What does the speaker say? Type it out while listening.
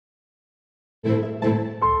I'm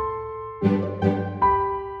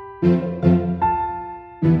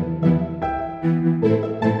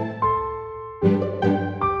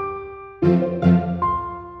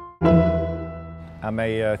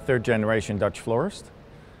a third generation Dutch florist,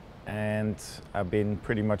 and I've been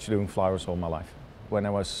pretty much doing flowers all my life. When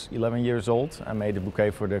I was 11 years old, I made a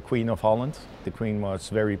bouquet for the Queen of Holland. The Queen was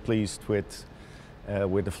very pleased with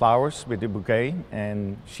the flowers, with the bouquet,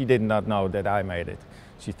 and she did not know that I made it.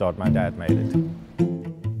 She thought my dad made it.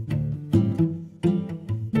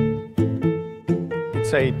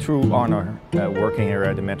 It's a true honor working here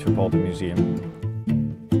at the Metropolitan Museum.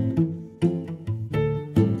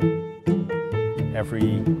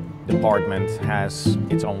 Every department has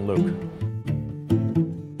its own look.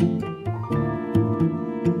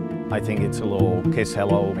 I think it's a little kiss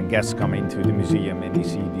hello when guests come into the museum and they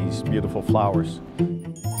see these beautiful flowers.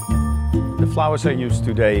 The flowers I use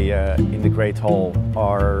today in the Great Hall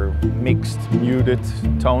are mixed, muted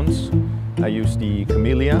tones. I use the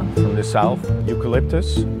camellia from the south,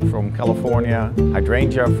 eucalyptus from California,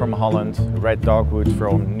 hydrangea from Holland, red dogwood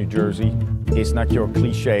from New Jersey. It's not your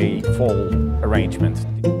cliché fall arrangement.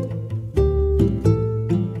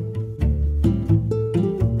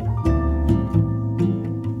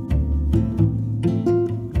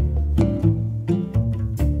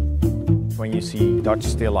 When you see Dutch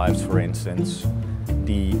still lifes, for instance,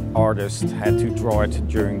 the artist had to draw it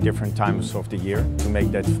during different times of the year to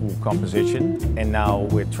make that full composition. And now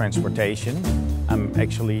with transportation, I'm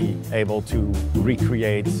actually able to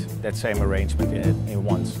recreate that same arrangement in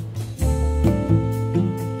once.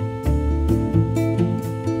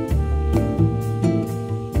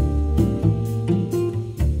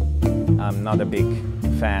 I'm not a big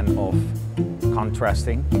fan of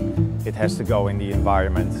contrasting. It has to go in the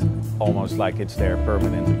environment, almost like it's there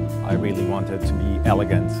permanently. I really want it to be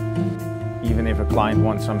elegant. Even if a client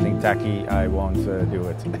wants something tacky, I won't do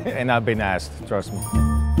it. And I've been asked, trust me.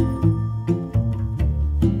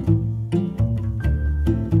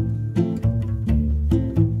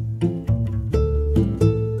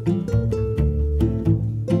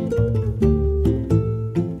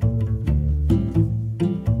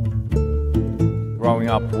 Growing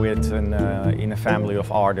up in a family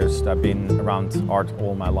of artists, I've been around art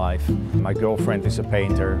all my life. My girlfriend is a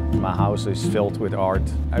painter, my house is filled with art.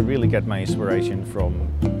 I really get my inspiration from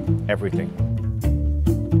everything.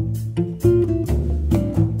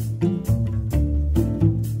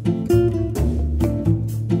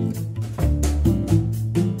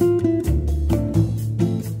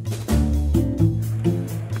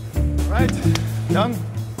 Right, done.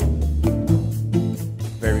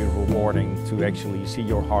 Very rewarding to actually see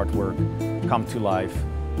your hard work come to life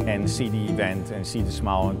and see the event and see the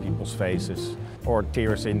smile on people's faces or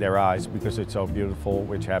tears in their eyes because it's so beautiful,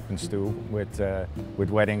 which happens too with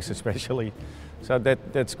weddings especially. So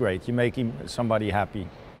that's great. You're making somebody happy.